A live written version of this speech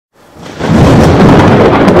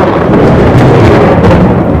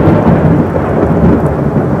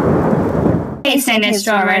St. Anne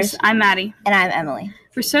Stormers. I'm Maddie. And I'm Emily.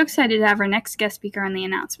 We're so excited to have our next guest speaker on the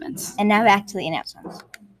announcements. And now back to the announcements.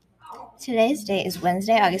 Today's date is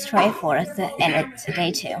Wednesday, August 24th, and it's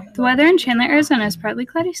day 2. The weather in Chandler, Arizona is partly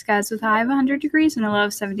cloudy skies with a high of 100 degrees and a low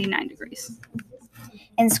of 79 degrees.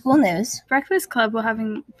 In school news, Breakfast Club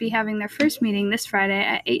will be having their first meeting this Friday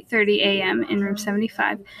at 8:30 a.m. in room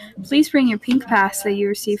 75. Please bring your pink pass that you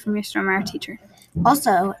received from your Stormare teacher.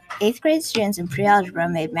 Also, 8th grade students in pre-algebra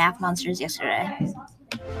made math monsters yesterday.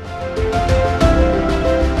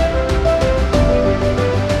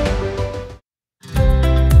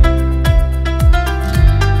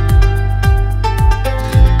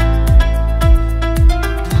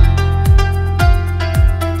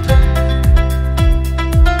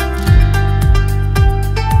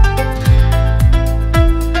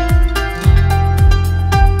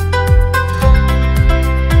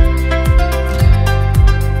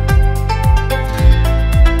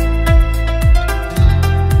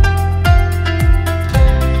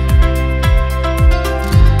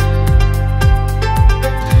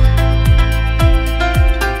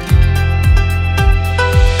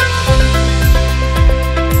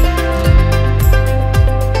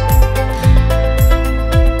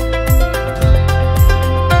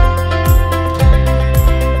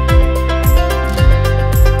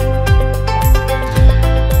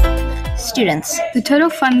 Students. The total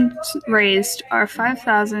funds raised are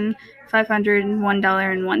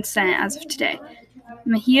 $5,501.01 as of today.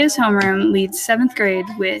 Mejia's homeroom leads 7th grade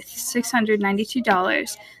with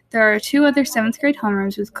 $692. There are 2 other 7th grade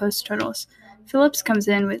homerooms with close totals. Phillips comes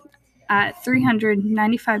in at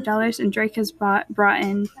 $395 and Drake has brought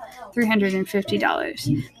in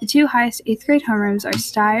 $350. The 2 highest 8th grade homerooms are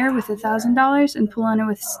Steyer with $1,000 and Polona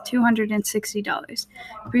with $260.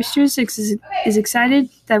 Brewster's is excited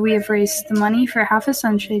that we have raised the money for half a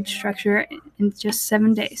sunshade structure in just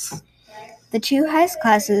 7 days. The 2 highest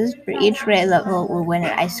classes for each grade level will win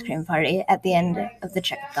an ice cream party at the end of the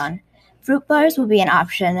checkathon. Fruit bars will be an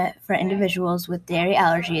option for individuals with dairy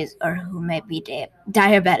allergies or who may be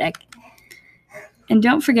diabetic. And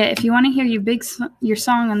don't forget, if you want to hear your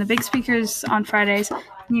song on the big speakers on Fridays,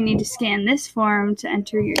 you need to scan this form to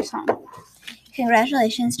enter your song.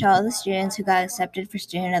 Congratulations to all the students who got accepted for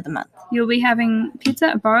Student of the Month. You'll be having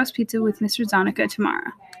pizza at Barrow's Pizza with Mr. Zonica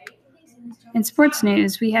tomorrow. In sports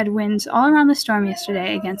news, we had wins all around the Storm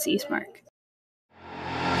yesterday against Eastmark.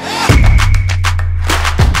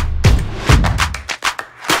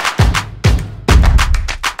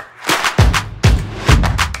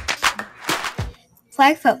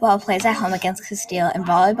 Flag football plays at home against Castile, and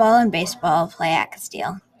volleyball and baseball play at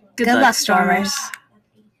Castile. Good luck, Stormers.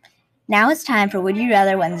 Now it's time for Would You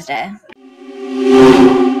Rather Wednesday.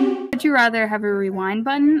 Would you rather have a rewind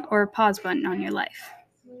button or a pause button on your life?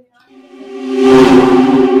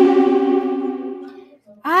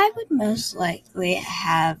 I would most likely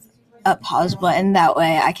have a pause button. That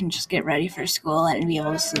way I can just get ready for school and be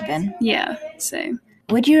able to sleep in. Yeah, same.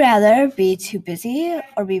 Would you rather be too busy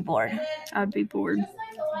or be bored? I'd be bored.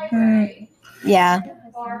 Yeah.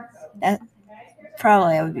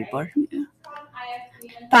 Probably I would be bored. Yeah.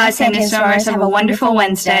 Bye, St. Anne Stormers. Have a wonderful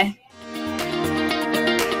Wednesday.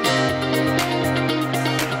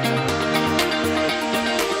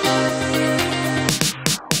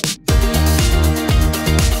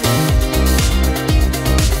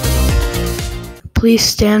 Please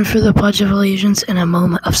stand for the Pledge of Allegiance in a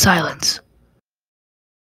moment of silence.